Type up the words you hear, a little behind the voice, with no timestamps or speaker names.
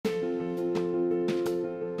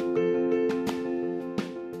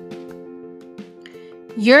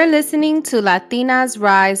You're listening to Latinas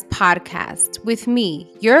Rise podcast with me,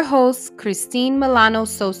 your host, Christine Milano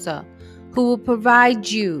Sosa, who will provide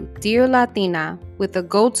you, dear Latina, with a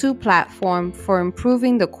go-to platform for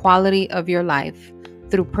improving the quality of your life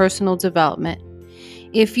through personal development.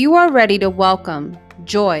 If you are ready to welcome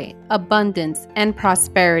joy, abundance, and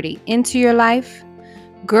prosperity into your life,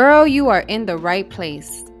 girl, you are in the right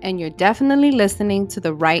place, and you're definitely listening to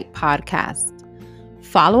the right podcast.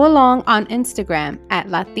 Follow along on Instagram at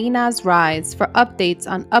Latinas Rise for updates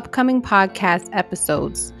on upcoming podcast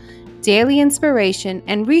episodes, daily inspiration,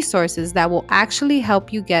 and resources that will actually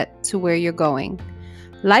help you get to where you're going.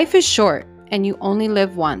 Life is short and you only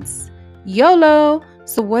live once. YOLO!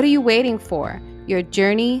 So what are you waiting for? Your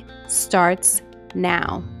journey starts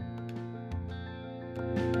now.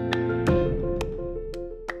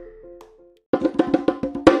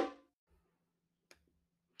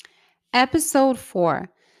 Episode 4,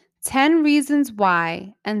 10 Reasons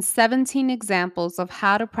Why and 17 Examples of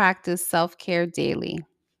How to Practice Self-Care Daily.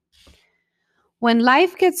 When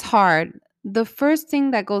life gets hard, the first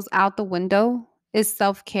thing that goes out the window is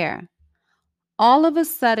self-care. All of a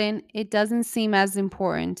sudden, it doesn't seem as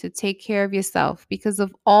important to take care of yourself because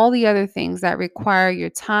of all the other things that require your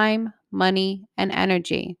time, money, and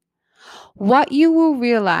energy. What you will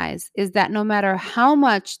realize is that no matter how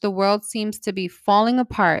much the world seems to be falling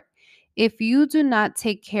apart, if you do not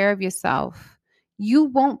take care of yourself, you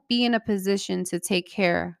won't be in a position to take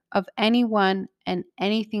care of anyone and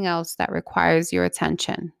anything else that requires your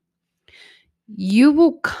attention. You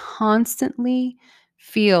will constantly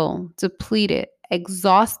feel depleted,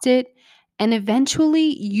 exhausted, and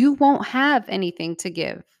eventually you won't have anything to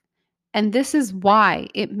give. And this is why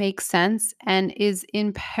it makes sense and is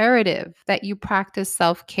imperative that you practice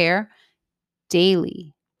self-care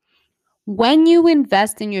daily. When you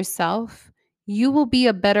invest in yourself, you will be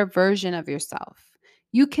a better version of yourself.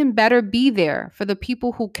 You can better be there for the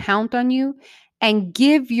people who count on you and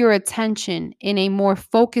give your attention in a more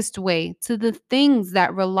focused way to the things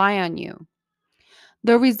that rely on you.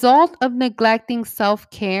 The result of neglecting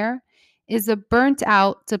self-care is a burnt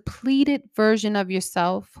out, depleted version of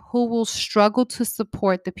yourself who will struggle to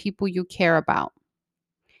support the people you care about.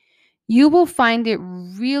 You will find it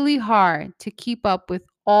really hard to keep up with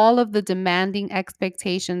all of the demanding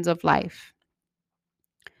expectations of life.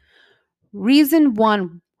 Reason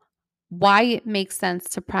 1 why it makes sense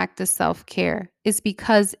to practice self-care is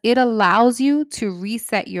because it allows you to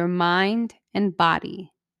reset your mind and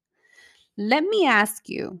body. Let me ask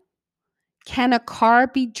you, can a car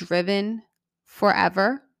be driven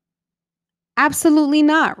forever? Absolutely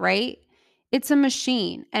not, right? It's a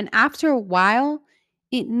machine, and after a while,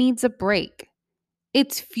 it needs a break.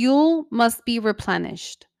 Its fuel must be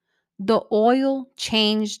replenished, the oil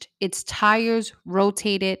changed, its tires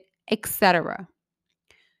rotated, etc.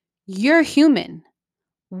 You're human.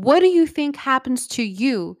 What do you think happens to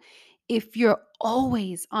you if you're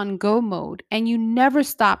always on go mode and you never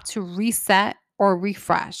stop to reset or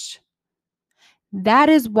refresh? That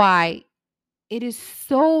is why it is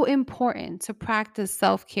so important to practice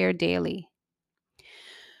self-care daily.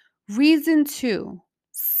 Reason 2,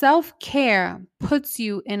 self-care puts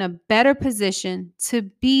you in a better position to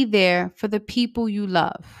be there for the people you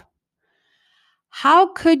love. How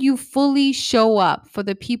could you fully show up for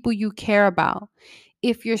the people you care about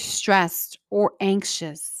if you're stressed or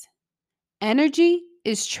anxious? Energy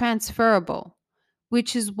is transferable,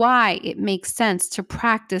 which is why it makes sense to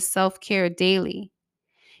practice self-care daily.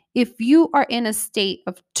 If you are in a state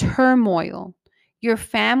of turmoil, your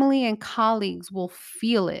family and colleagues will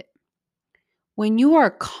feel it. When you are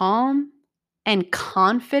calm and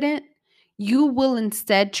confident, you will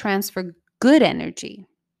instead transfer good energy.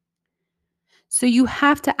 So you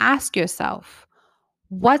have to ask yourself,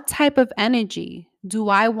 what type of energy do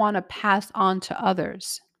I want to pass on to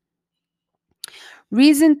others?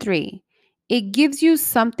 Reason 3, it gives you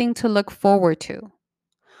something to look forward to.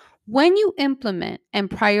 When you implement and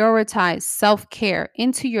prioritize self-care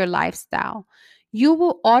into your lifestyle, you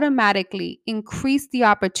will automatically increase the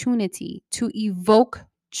opportunity to evoke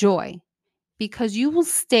joy because you will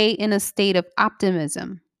stay in a state of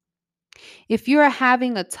optimism. If you're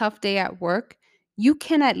having a tough day at work, you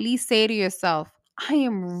can at least say to yourself, I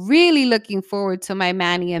am really looking forward to my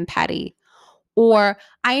mani and pedi, or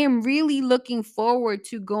I am really looking forward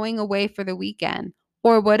to going away for the weekend,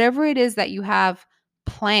 or whatever it is that you have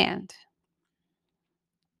planned.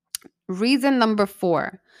 Reason number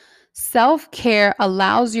 4, self-care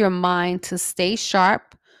allows your mind to stay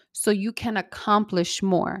sharp so you can accomplish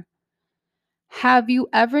more. Have you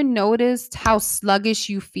ever noticed how sluggish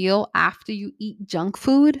you feel after you eat junk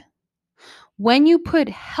food? When you put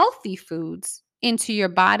healthy foods into your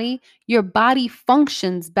body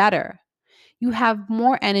functions better. You have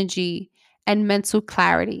more energy and mental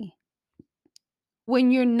clarity.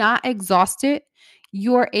 When you're not exhausted,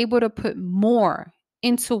 you're able to put more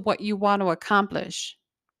into what you want to accomplish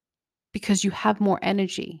because you have more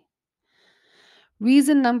energy.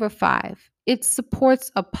 Reason number 5, it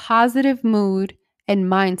supports a positive mood and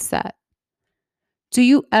mindset. Do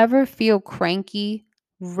you ever feel cranky,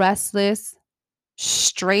 restless,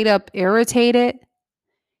 straight up irritated?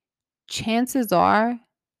 Chances are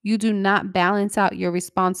you do not balance out your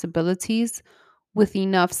responsibilities with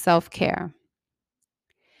enough self care.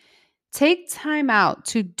 Take time out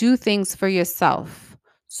to do things for yourself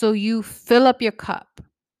so you fill up your cup.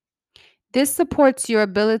 This supports your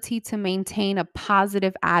ability to maintain a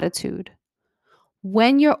positive attitude.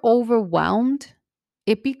 When you're overwhelmed,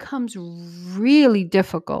 it becomes really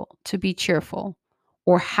difficult to be cheerful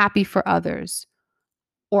or happy for others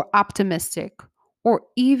or optimistic or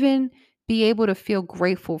even be able to feel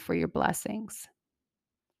grateful for your blessings.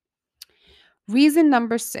 Reason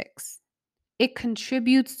number 6, it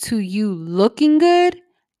contributes to you looking good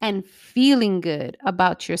and feeling good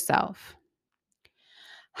about yourself.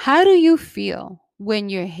 How do you feel when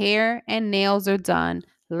your hair and nails are done,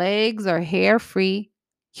 legs are hair free?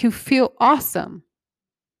 You feel awesome,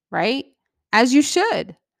 right? As you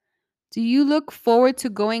should. Do you look forward to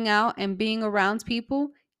going out and being around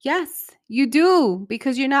people? Yes, you do,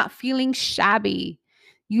 because you're not feeling shabby.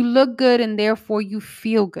 You look good and therefore you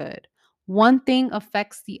feel good. One thing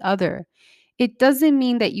affects the other. It doesn't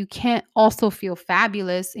mean that you can't also feel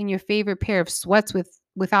fabulous in your favorite pair of sweats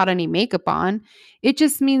without any makeup on. It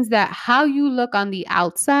just means that how you look on the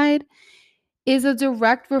outside is a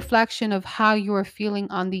direct reflection of how you are feeling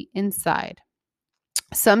on the inside.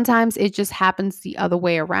 Sometimes it just happens the other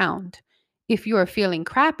way around. If you are feeling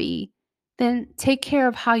crappy, then take care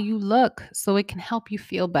of how you look so it can help you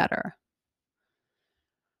feel better.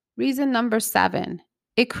 Reason number 7,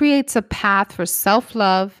 it creates a path for self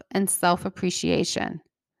love and self appreciation.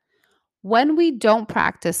 When we don't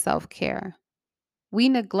practice self care, we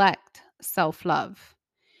neglect self love.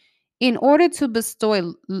 In order to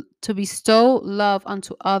bestow love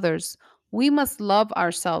unto others, we must love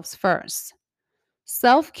ourselves first.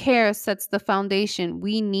 Self care sets the foundation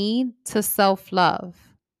we need to self love.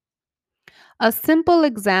 A simple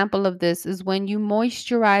example of this is when you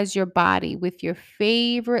moisturize your body with your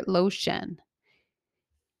favorite lotion.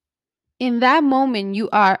 In that moment, you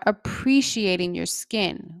are appreciating your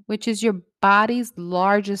skin, which is your body's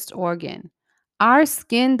largest organ. Our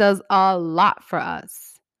skin does a lot for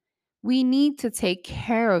us. We need to take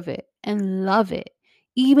care of it and love it,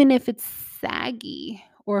 even if it's saggy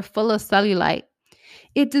or full of cellulite.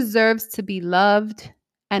 It deserves to be loved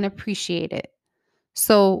and appreciated.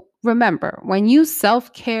 So remember, when you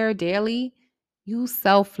self care daily, you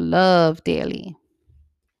self love daily.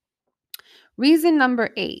 Reason number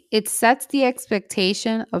 8, it sets the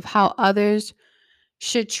expectation of how others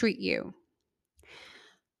should treat you.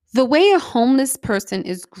 The way a homeless person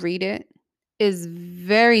is greeted is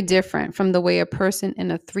very different from the way a person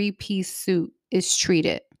in a 3-piece suit is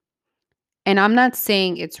treated. And I'm not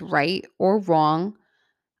saying it's right or wrong.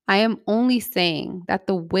 I am only saying that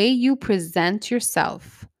the way you present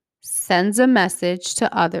yourself sends a message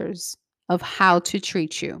to others of how to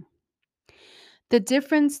treat you. The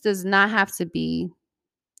difference does not have to be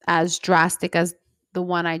as drastic as the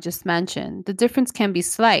one I just mentioned. The difference can be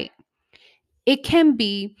slight. It can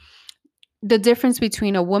be the difference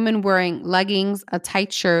between a woman wearing leggings, a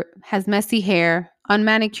tight shirt, has messy hair,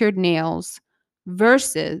 unmanicured nails,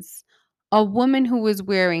 versus a woman who is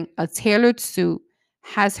wearing a tailored suit,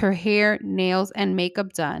 has her hair, nails, and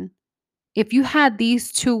makeup done. If you had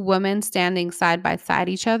these two women standing side by side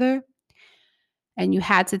each other and you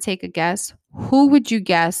had to take a guess, who would you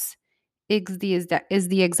guess is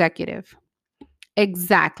the executive?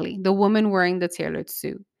 Exactly, the woman wearing the tailored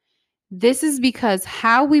suit. This is because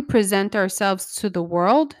how we present ourselves to the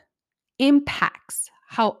world impacts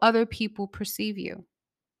how other people perceive you.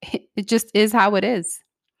 It just is how it is.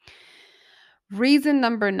 Reason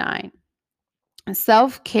number 9,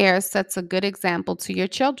 self care sets a good example to your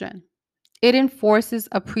children. It enforces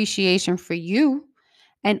appreciation for you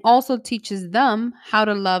and also teaches them how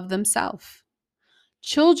to love themselves.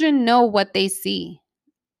 Children know what they see,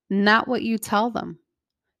 not what you tell them.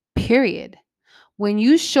 Period. When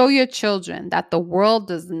you show your children that the world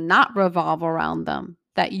does not revolve around them,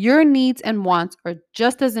 that your needs and wants are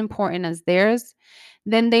just as important as theirs,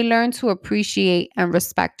 then they learn to appreciate and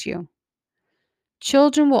respect you.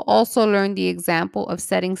 Children will also learn the example of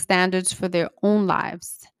setting standards for their own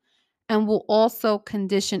lives and will also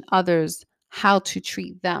condition others how to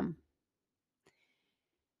treat them.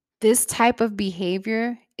 This type of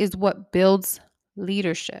behavior is what builds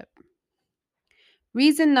leadership.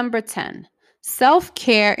 Reason number 10, self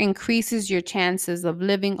care increases your chances of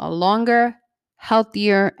living a longer,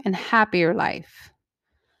 healthier, and happier life.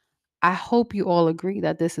 I hope you all agree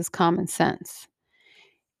that this is common sense.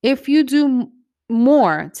 If you do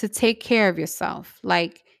more to take care of yourself,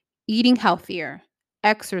 like eating healthier,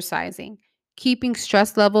 exercising, keeping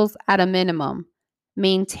stress levels at a minimum,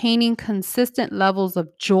 maintaining consistent levels of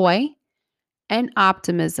joy and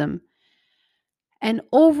optimism, and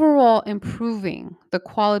overall improving the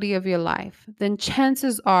quality of your life, then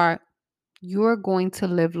chances are you're going to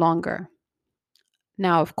live longer.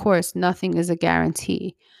 Now, of course, nothing is a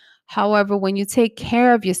guarantee. However, when you take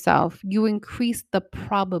care of yourself, you increase the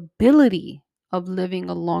probability of living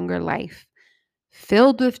a longer life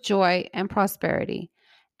filled with joy and prosperity.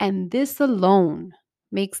 And this alone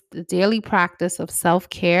makes the daily practice of self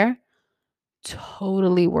care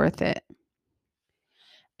totally worth it.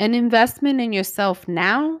 An investment in yourself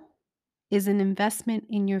now is an investment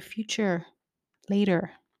in your future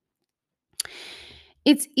later.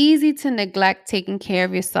 It's easy to neglect taking care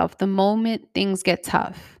of yourself the moment things get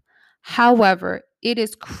tough. However, it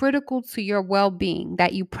is critical to your well being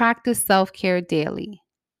that you practice self care daily.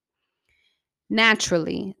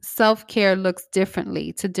 Naturally, self care looks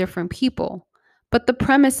differently to different people, but the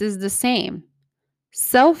premise is the same.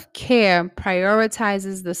 Self care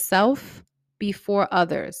prioritizes the self before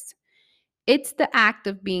others. It's the act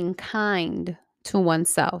of being kind to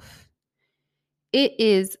oneself. It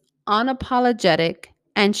is unapologetic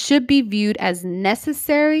and should be viewed as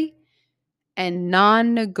necessary and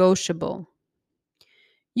non negotiable.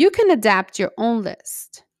 You can adapt your own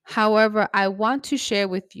list. However, I want to share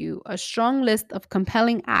with you a strong list of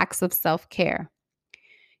compelling acts of self care.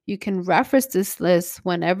 You can reference this list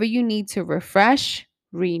whenever you need to refresh,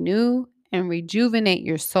 renew, and rejuvenate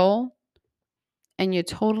your soul, and you're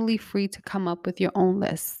totally free to come up with your own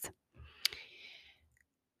list.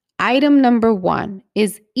 Item number 1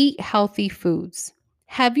 is eat healthy foods.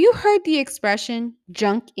 Have you heard the expression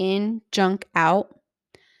junk in, junk out?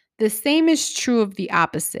 The same is true of the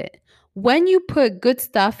opposite. When you put good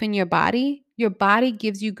stuff in your body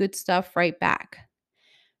gives you good stuff right back.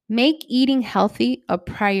 Make eating healthy a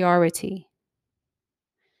priority.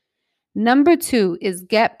 Number 2 is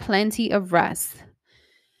get plenty of rest.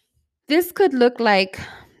 This could look like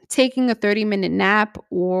taking a 30-minute nap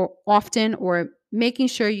or often, or making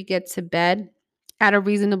sure you get to bed at a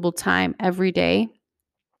reasonable time every day.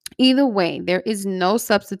 Either way, there is no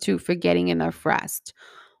substitute for getting enough rest.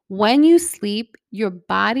 When you sleep, your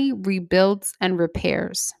body rebuilds and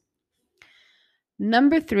repairs.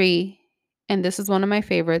 Number 3, and this is one of my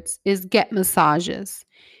favorites, is get massages.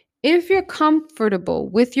 If you're comfortable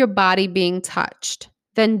with your body being touched,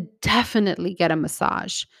 then definitely get a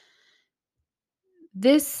massage.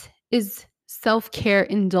 This is self-care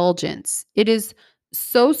indulgence. It is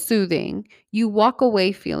so soothing. You walk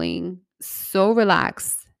away feeling so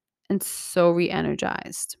relaxed and so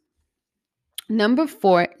re-energized. Number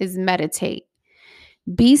 4 is meditate.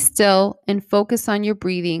 Be still and focus on your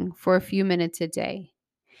breathing for a few minutes a day.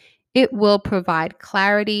 It will provide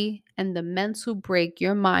clarity and the mental break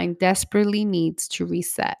your mind desperately needs to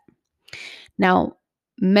reset. Now,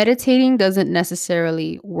 meditating doesn't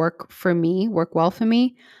necessarily work well for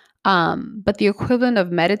me. But the equivalent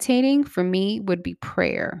of meditating for me would be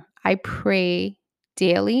prayer. I pray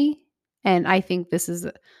daily, and I think this is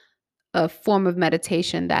a form of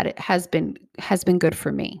meditation that it has been good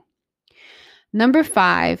for me. Number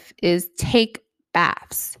 5 is take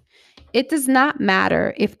baths. It does not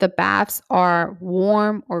matter if the baths are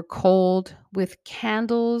warm or cold, with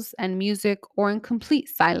candles and music, or in complete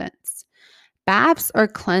silence. Baths are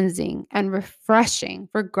cleansing and refreshing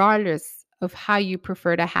regardless of how you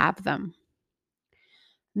prefer to have them.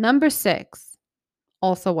 Number 6,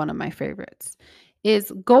 also one of my favorites,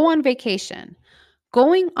 is go on vacation.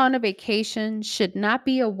 Going on a vacation should not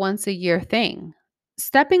be a once a year thing.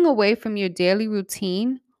 Stepping away from your daily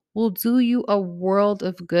routine will do you a world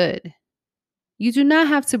of good. You do not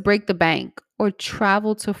have to break the bank or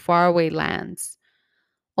travel to faraway lands.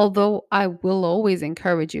 Although I will always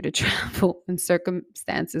encourage you to travel when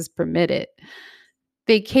circumstances permit it.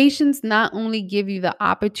 Vacations not only give you the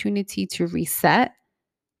opportunity to reset,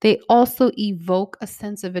 they also evoke a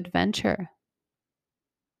sense of adventure.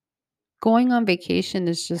 Going on vacation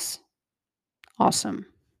is just awesome.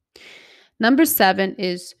 Number 7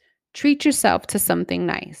 is treat yourself to something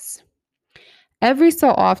nice. Every so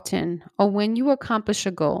often, or when you accomplish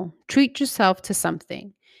a goal, treat yourself to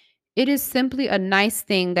something. It is simply a nice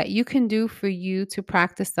thing that you can do for you to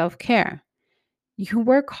practice self-care. You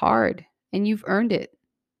work hard and you've earned it.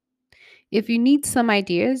 If you need some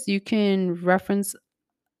ideas, you can reference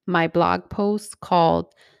my blog post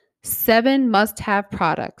called 7 Must Have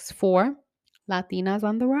Products for Latinas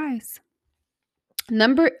on the Rise.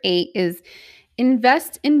 Number 8 is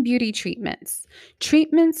invest in beauty treatments.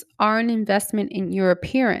 Treatments are an investment in your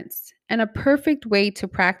appearance and a perfect way to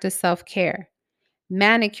practice self care.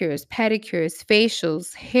 Manicures, pedicures,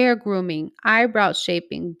 facials, hair grooming, eyebrow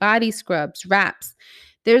shaping, body scrubs, wraps.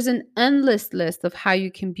 There's an endless list of how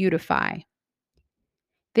you can beautify.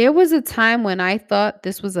 There was a time when I thought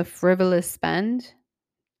this was a frivolous spend.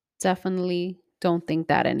 Definitely don't think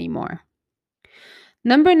that anymore.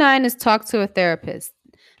 Number 9 is talk to a therapist.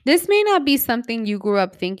 This may not be something you grew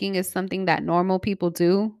up thinking is something that normal people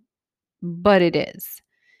do, but it is.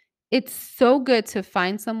 It's so good to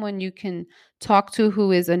find someone you can talk to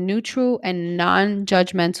who is a neutral and non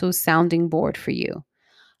judgmental sounding board for you.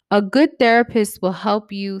 A good therapist will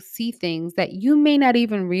help you see things that you may not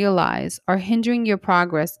even realize are hindering your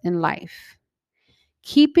progress in life.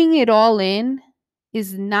 Keeping it all in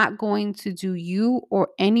is not going to do you or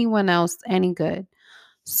anyone else any good.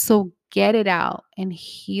 So get it out and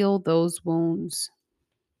heal those wounds.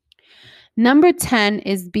 Number 10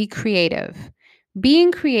 is be creative.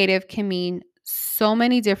 Being creative can mean so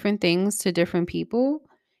many different things to different people.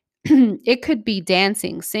 It could be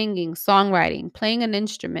dancing, singing, songwriting, playing an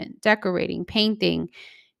instrument, decorating, painting.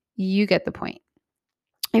 You get the point.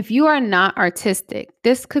 If you are not artistic,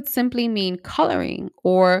 this could simply mean coloring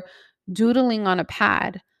or doodling on a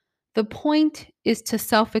pad. The point is to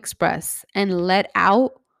self express and let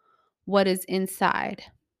out what is inside.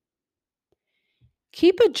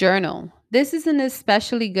 Keep a journal. This is an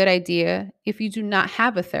especially good idea if you do not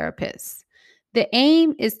have a therapist. The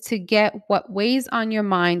aim is to get what weighs on your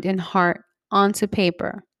mind and heart onto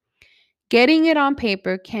paper. Getting it on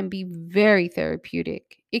paper can be very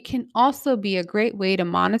therapeutic. It can also be a great way to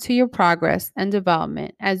monitor your progress and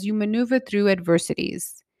development as you maneuver through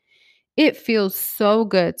adversities. It feels so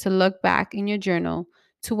good to look back in your journal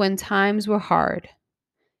to when times were hard.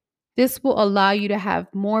 This will allow you to have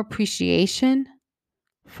more appreciation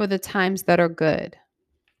for the times that are good.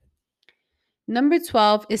 Number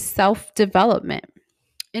 12 is self development.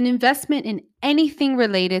 An investment in anything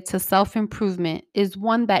related to self improvement is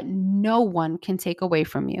one that no one can take away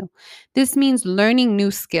from you. This means learning new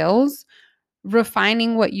skills,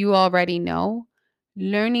 refining what you already know,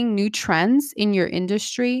 learning new trends in your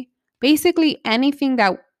industry, basically anything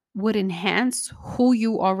that would enhance who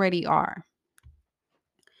you already are.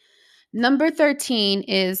 Number 13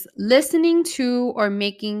 is listening to or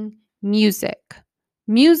making music.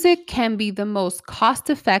 Music can be the most cost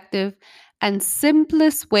effective and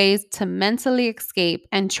simplest ways to mentally escape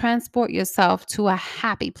and transport yourself to a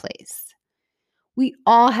happy place. We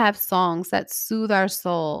all have songs that soothe our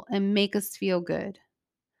soul and make us feel good.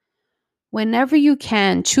 Whenever you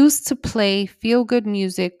can, choose to play feel good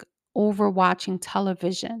music over watching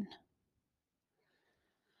television.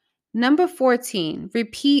 Number 14,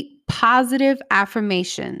 repeat positive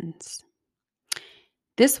affirmations.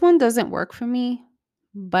 This one doesn't work for me,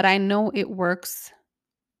 but I know it works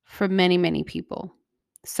for many, many people.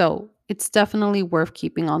 So it's definitely worth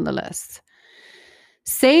keeping on the list.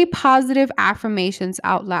 Say positive affirmations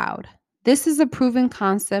out loud. This is a proven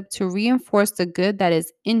concept to reinforce the good that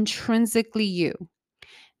is intrinsically you.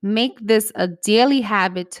 Make this a daily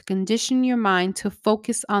habit to condition your mind to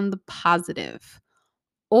focus on the positive.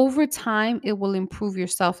 Over time, it will improve your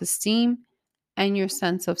self esteem and your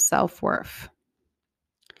sense of self worth.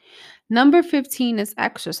 Number 15 is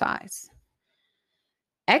exercise.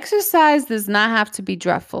 Exercise does not have to be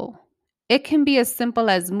dreadful. It can be as simple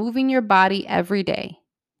as moving your body every day.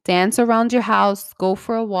 Dance around your house, go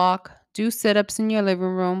for a walk, do sit ups in your living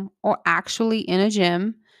room, or actually in a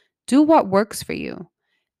gym. Do what works for you.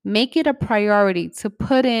 Make it a priority to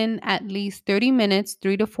put in at least 30 minutes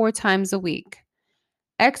 3 to 4 times a week.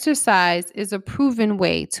 Exercise is a proven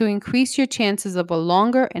way to increase your chances of a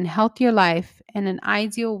longer and healthier life and an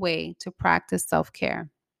ideal way to practice self care.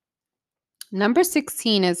 Number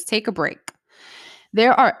 16 is take a break.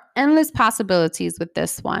 There are endless possibilities with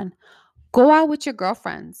this one. Go out with your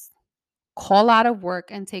girlfriends, call out of work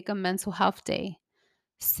and take a mental health day.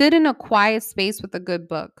 Sit in a quiet space with a good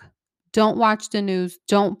book. Don't watch the news.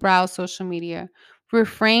 Don't browse social media.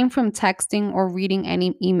 Refrain from texting or reading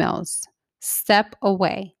any emails. Step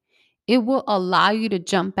away. It will allow you to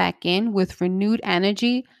jump back in with renewed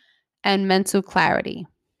energy and mental clarity.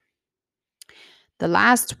 The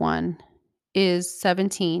last one is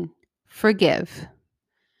 17. Forgive.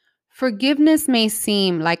 Forgiveness may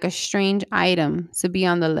seem like a strange item to be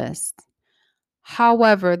on the list.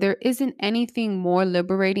 However, there isn't anything more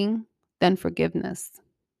liberating than forgiveness.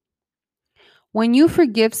 When you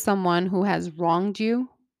forgive someone who has wronged you,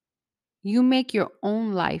 you make your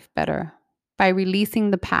own life better by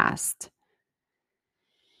releasing the past.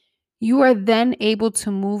 You are then able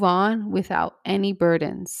to move on without any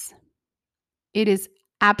burdens. It is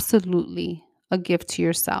absolutely a gift to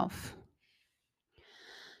yourself.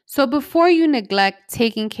 So before you neglect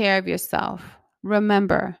taking care of yourself,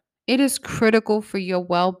 remember it is critical for your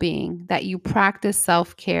well being that you practice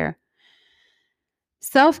self care.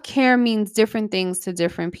 Self care means different things to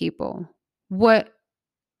different people. What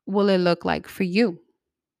will it look like for you?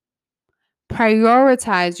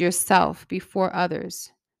 Prioritize yourself before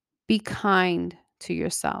others. Be kind to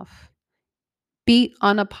yourself. Be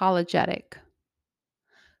unapologetic.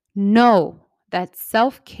 Know that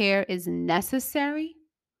self care is necessary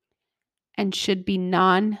and should be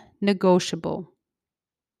non negotiable.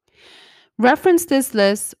 Reference this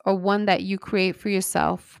list or one that you create for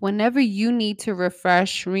yourself whenever you need to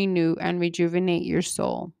refresh, renew, and rejuvenate your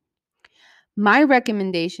soul. My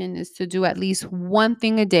recommendation is to do at least one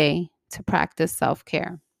thing a day to practice self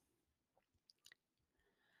care.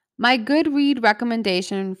 My good read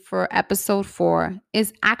recommendation for episode 4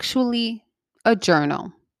 is actually a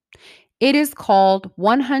journal. It is called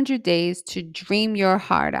 100 Days to Dream Your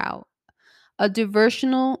Heart Out, a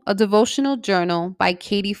devotional journal by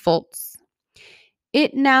Katie Fultz.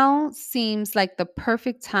 It now seems like the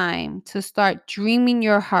perfect time to start dreaming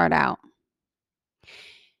your heart out.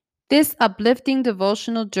 This uplifting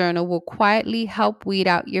devotional journal will quietly help weed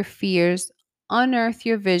out your fears, unearth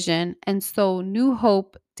your vision, and sow new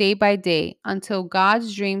hope day by day until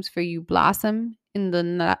God's dreams for you blossom in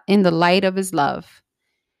the light of his love.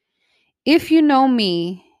 If you know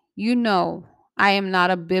me, you know I am not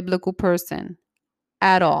a biblical person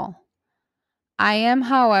at all. I am,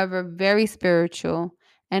 however, very spiritual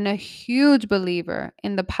and a huge believer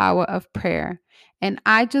in the power of prayer. And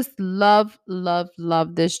I just love, love,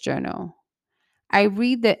 love this journal. I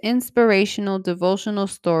read the inspirational devotional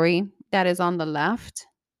story that is on the left,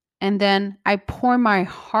 and then I pour my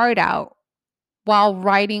heart out while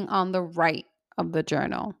writing on the right of the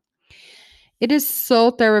journal. It is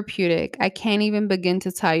so therapeutic. I can't even begin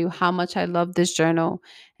to tell you how much I love this journal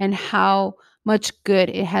and how much good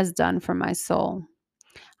it has done for my soul.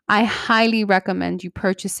 I highly recommend you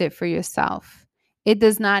purchase it for yourself. It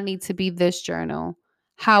does not need to be this journal.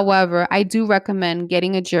 However, I do recommend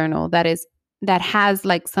getting a journal that has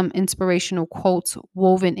like some inspirational quotes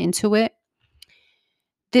woven into it.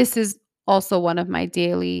 This is also one of my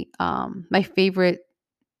favorite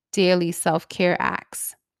daily self-care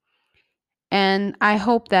acts. And I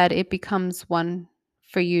hope that it becomes one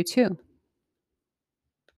for you too.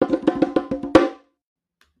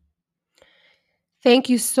 Thank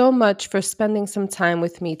you so much for spending some time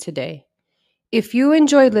with me today. If you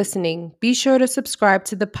enjoyed listening, be sure to subscribe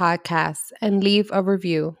to the podcast and leave a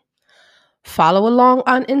review. Follow along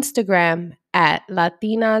on Instagram at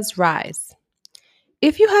Latinas Rise.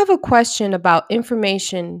 If you have a question about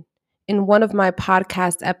information in one of my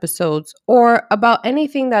podcast episodes or about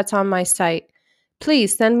anything that's on my site,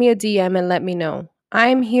 please send me a DM and let me know.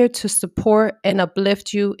 I'm here to support and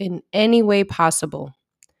uplift you in any way possible.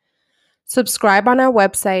 Subscribe on our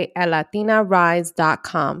website at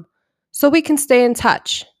latinarise.com so we can stay in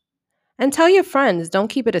touch. And tell your friends, don't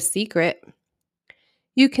keep it a secret.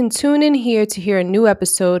 You can tune in here to hear a new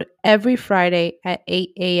episode every Friday at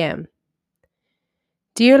 8 a.m.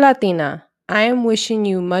 Dear Latina, I am wishing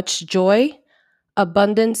you much joy,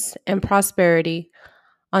 abundance, and prosperity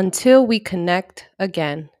until we connect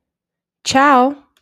again. Ciao!